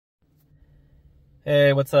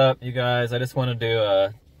Hey, what's up, you guys? I just wanted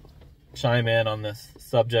to chime in on this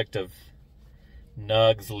subject of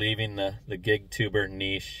Nugs leaving the gig tuber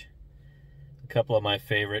niche. A couple of my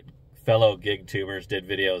favorite fellow gig tubers did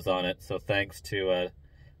videos on it, so thanks to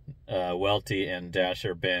Welty and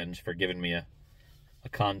Dasher Binge for giving me a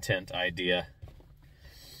content idea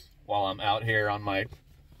while I'm out here on my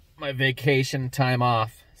vacation time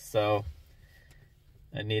off. So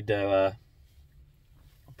I need to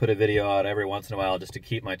put a video out every once in a while just to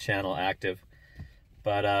keep my channel active.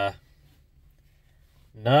 But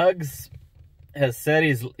Nugs has said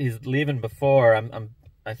he's leaving before.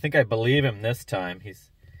 I think I believe him this time. He's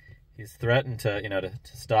threatened to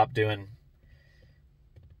stop doing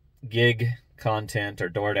gig content or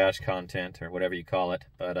DoorDash content or whatever you call it.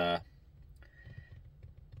 But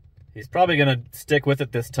he's probably gonna stick with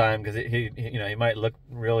it this time because he might look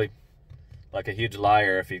really like a huge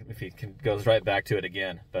liar if he goes right back to it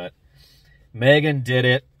again. But Megan did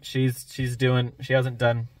it. She hasn't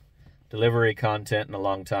done delivery content in a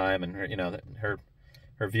long time, and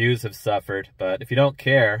her views have suffered. But if you don't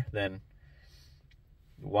care, then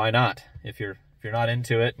why not? If you're not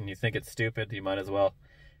into it and you think it's stupid, you might as well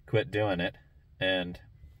quit doing it. And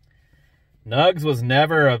Nugs was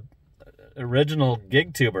never a original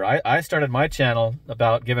gig tuber. I started my channel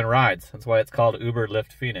about giving rides. That's why it's called Uber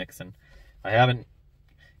Lyft Phoenix. And I haven't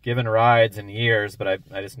given rides in years, but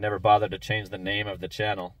I just never bothered to change the name of the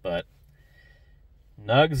channel. But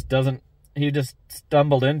Nugs he just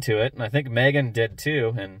stumbled into it, and I think Megan did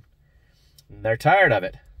too, and they're tired of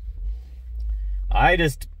it. I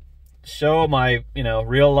just show my,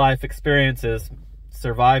 real life experiences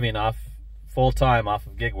surviving full-time off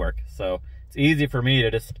of gig work. So it's easy for me to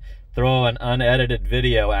just throw an unedited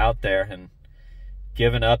video out there and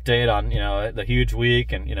give an update on, the huge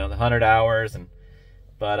week and, the 100 hours.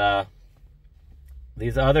 But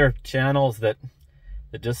these other channels that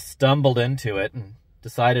just stumbled into it and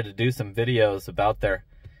decided to do some videos about their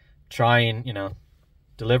trying,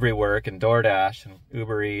 delivery work and DoorDash and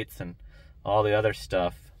Uber Eats and all the other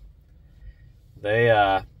stuff, they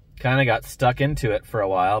kind of got stuck into it for a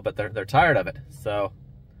while, but they're tired of it. So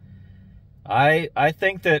I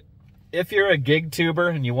think that if you're a gig tuber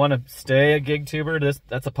and you want to stay a gig tuber,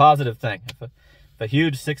 that's a positive thing. If a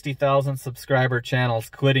huge 60,000 subscriber channel's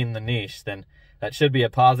quitting the niche, then that should be a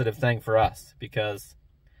positive thing for us, because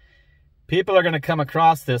people are going to come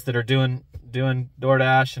across this that are doing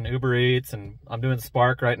DoorDash and Uber Eats, and I'm doing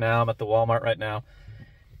Spark right now. I'm at the Walmart right now.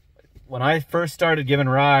 When I first started giving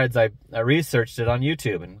rides, I researched it on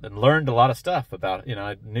YouTube and learned a lot of stuff about it.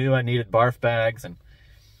 I knew I needed barf bags, and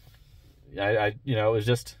it was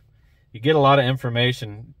just, you get a lot of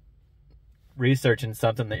information researching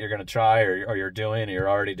something that you're going to try or you're doing or you're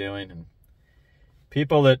already doing. And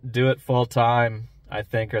people that do it full time, I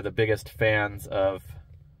think, are the biggest fans of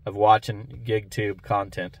watching GigTube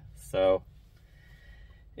content. So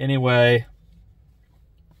anyway,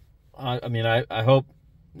 I hope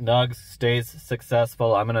Nugs stays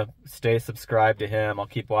successful. I'm going to stay subscribed to him. I'll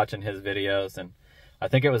keep watching his videos. And I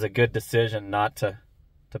think it was a good decision not to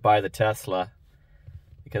buy the Tesla.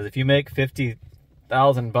 Because if you make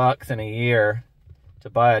 $50,000 in a year to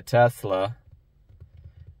buy a Tesla,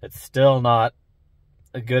 it's still not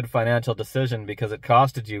a good financial decision, because it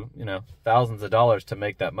costed you, thousands of dollars to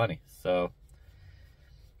make that money. So,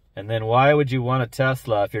 and then why would you want a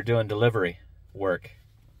Tesla if you're doing delivery work?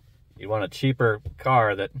 You want a cheaper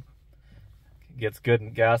car that gets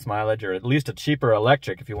good gas mileage, or at least a cheaper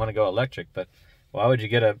electric if you want to go electric. But why would you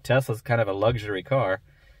get a Tesla's kind of a luxury car?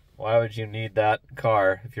 Why would you need that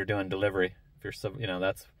car if you're doing delivery? If you're,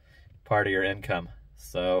 that's part of your income.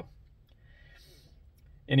 So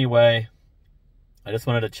anyway, I just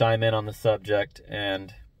wanted to chime in on the subject,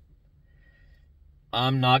 and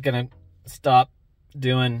I'm not going to stop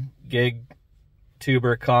doing gig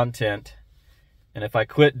tuber content. And if I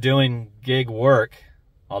quit doing gig work,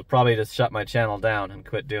 I'll probably just shut my channel down and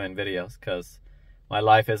quit doing videos, because my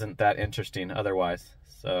life isn't that interesting otherwise.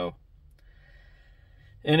 So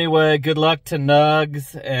anyway, good luck to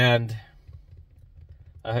Nugs, and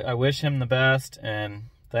I wish him the best, and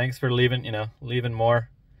thanks for leaving more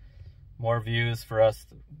views for us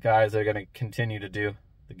guys that are going to continue to do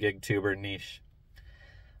the gig tuber niche.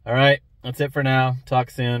 All right, that's it for now.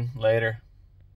 Talk soon. Later.